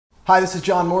Hi, this is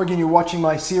John Morgan. You're watching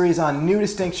my series on new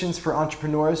distinctions for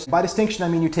entrepreneurs. By distinction, I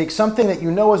mean you take something that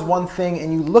you know is one thing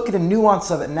and you look at a nuance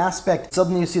of it, an aspect.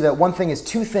 Suddenly you see that one thing is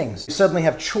two things. You suddenly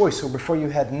have choice where before you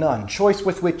had none. Choice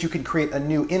with which you can create a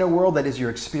new inner world that is your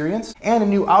experience and a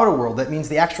new outer world that means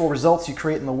the actual results you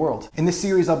create in the world. In this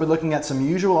series, I'll be looking at some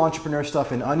usual entrepreneur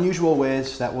stuff in unusual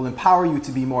ways that will empower you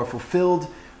to be more fulfilled,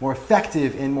 more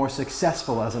effective, and more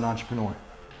successful as an entrepreneur.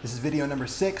 This is video number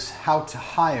 6, how to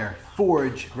hire,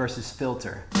 forge versus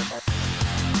filter.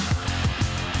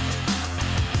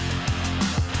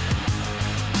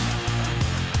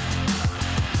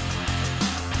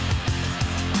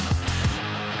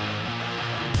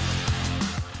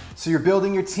 So you're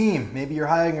building your team. Maybe you're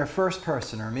hiring your first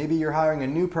person, or maybe you're hiring a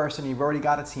new person, you've already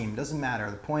got a team. Doesn't matter.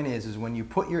 The point is when you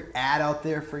put your ad out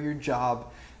there for your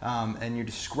job, and you're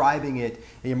describing it,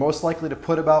 you're most likely to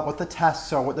put about what the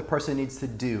tasks are, what the person needs to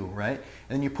do, right?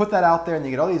 And then you put that out there and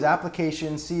you get all these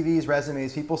applications, CVs,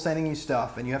 resumes, people sending you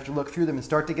stuff, and you have to look through them and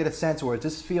start to get a sense where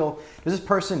does this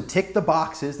person tick the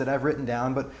boxes that I've written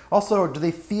down, but also do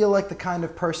they feel like the kind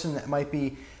of person that might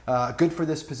be good for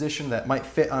this position, that might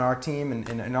fit on our team and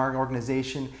in our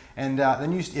organization. And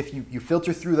then if you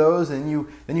filter through those, and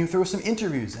then you throw some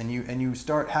interviews, and you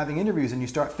start having interviews, and you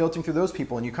start filtering through those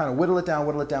people, and you kind of whittle it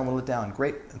down.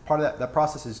 Great. Part of that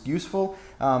process is useful.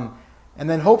 And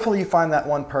then hopefully you find that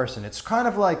one person. It's kind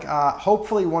of like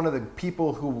hopefully one of the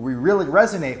people who we really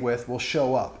resonate with will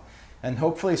show up, and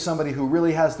hopefully somebody who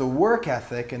really has the work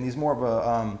ethic and these more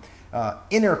of a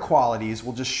inner qualities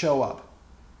will just show up.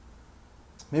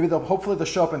 Maybe hopefully they'll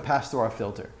show up and pass through our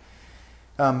filter.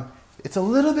 It's a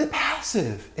little bit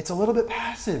passive. It's a little bit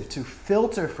passive to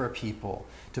filter for people,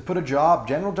 to put a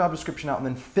general job description out and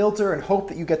then filter and hope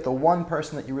that you get the one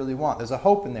person that you really want. There's a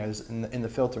hope in there in the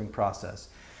filtering process.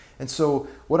 And so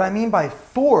what I mean by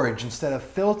forge instead of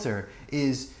filter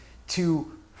is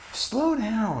to slow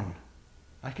down.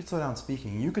 I could slow down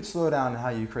speaking. You could slow down how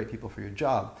you create people for your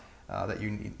job that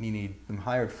you need them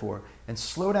hired for, and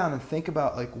slow down and think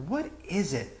about, like, what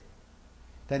is it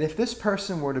that if this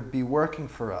person were to be working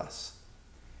for us,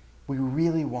 we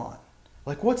really want?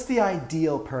 Like, what's the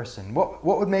ideal person? What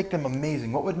would make them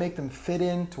amazing? What would make them fit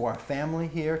into our family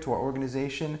here, to our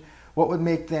organization? What would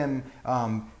make them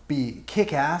be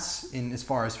kick-ass in as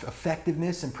far as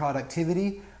effectiveness and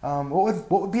productivity? What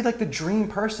would be like the dream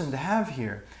person to have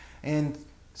here? And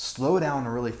slow down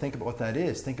and really think about what that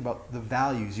is. Think about the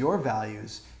values, your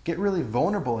values. Get really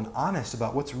vulnerable and honest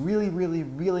about what's really, really,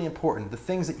 really important. The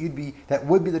things that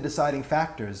would be the deciding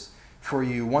factors for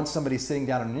you once somebody's sitting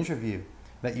down in an interview,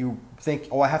 that you think,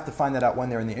 oh, I have to find that out when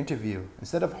they're in the interview.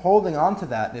 Instead of holding on to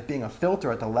that and it being a filter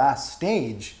at the last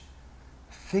stage,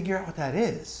 figure out what that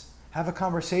is. Have a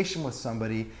conversation with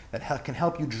somebody that can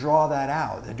help you draw that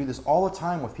out. I do this all the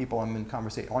time with people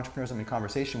entrepreneurs I'm in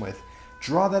conversation with.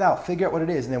 Draw that out, figure out what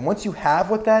it is, and then once you have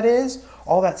what that is,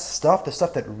 all that stuff, the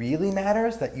stuff that really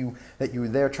matters, that you're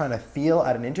there trying to feel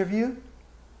at an interview,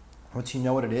 once you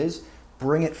know what it is,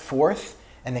 bring it forth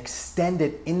and extend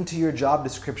it into your job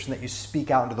description that you speak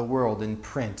out into the world in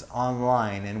print,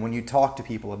 online, and when you talk to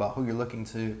people about who you're looking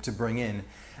to bring in.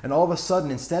 And all of a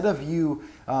sudden, instead of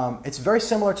it's very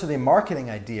similar to the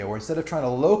marketing idea, where instead of trying to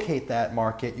locate that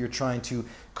market, you're trying to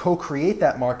co-create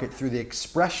that market through the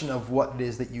expression of what it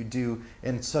is that you do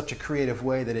in such a creative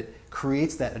way that it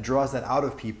creates that, it draws that out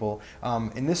of people.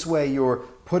 In this way, you're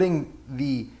putting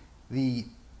the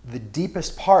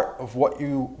deepest part of what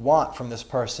you want from this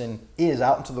person is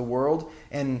out into the world,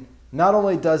 and not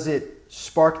only does it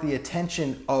spark the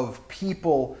attention of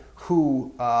people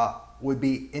who would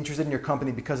be interested in your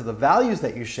company because of the values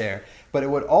that you share, but it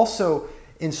would also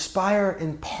inspire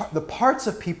the parts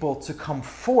of people to come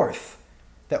forth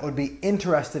that would be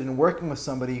interested in working with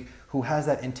somebody who has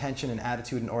that intention and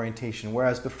attitude and orientation,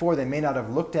 whereas before they may not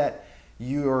have looked at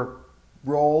your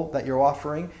role that you're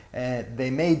offering, and they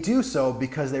may do so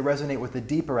because they resonate with the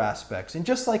deeper aspects. And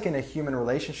just like in a human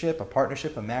relationship, a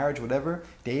partnership, a marriage, whatever,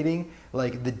 dating,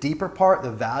 like the deeper part, the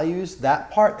values,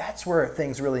 that part, that's where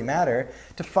things really matter.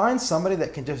 To find somebody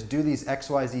that can just do these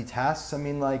XYZ tasks, I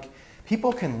mean, like,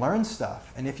 people can learn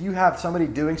stuff. And if you have somebody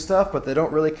doing stuff but they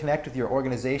don't really connect with your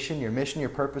organization, your mission, your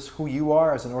purpose, who you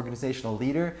are as an organizational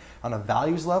leader on a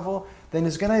values level, then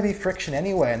there's going to be friction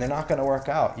anyway, and they're not going to work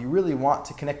out. You really want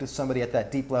to connect with somebody at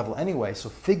that deep level anyway, so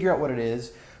figure out what it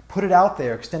is, put it out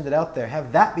there, extend it out there,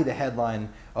 have that be the headline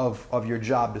of your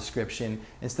job description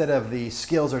instead of the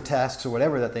skills or tasks or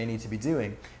whatever that they need to be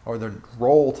doing, or their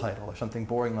role title or something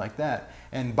boring like that.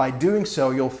 And by doing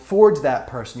so, you'll forge that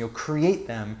person, you'll create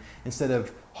them instead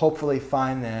of hopefully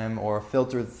find them or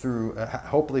filter through,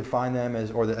 hopefully find them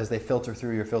as they filter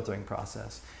through your filtering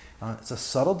process. It's a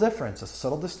subtle difference, a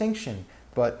subtle distinction,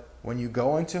 but when you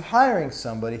go into hiring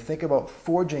somebody, think about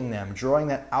forging them, drawing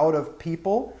that out of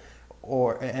people,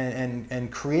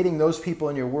 and creating those people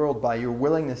in your world by your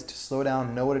willingness to slow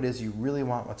down, know what it is you really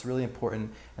want, what's really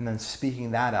important, and then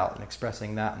speaking that out and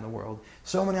expressing that in the world.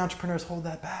 So many entrepreneurs hold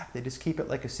that back. They just keep it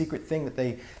like a secret thing that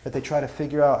they try to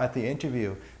figure out at the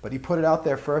interview. But you put it out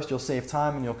there first, you'll save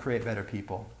time and you'll create better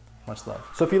people. Much love.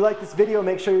 So if you like this video,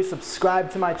 make sure you subscribe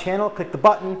to my channel, click the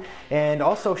button, and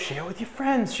also share with your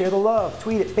friends. Share the love,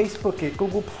 tweet it, Facebook it,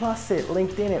 Google Plus it,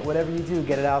 LinkedIn it, whatever you do,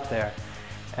 get it out there.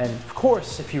 And of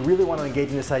course, if you really want to engage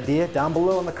in this idea, down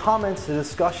below in the comments, the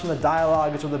discussion, the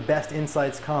dialogue is where the best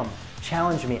insights come.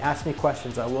 Challenge me, ask me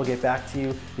questions, I will get back to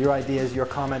you. Your ideas, your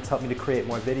comments help me to create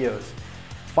more videos.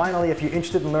 Finally, if you're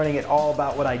interested in learning it all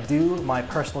about what I do, my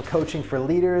personal coaching for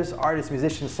leaders, artists,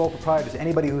 musicians, sole proprietors,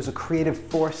 anybody who's a creative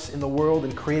force in the world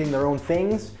and creating their own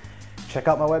things, check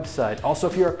out my website. Also,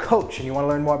 if you're a coach and you want to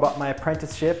learn more about my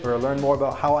apprenticeship or learn more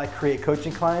about how I create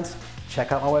coaching clients,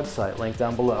 check out my website, link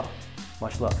down below.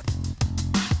 Much love.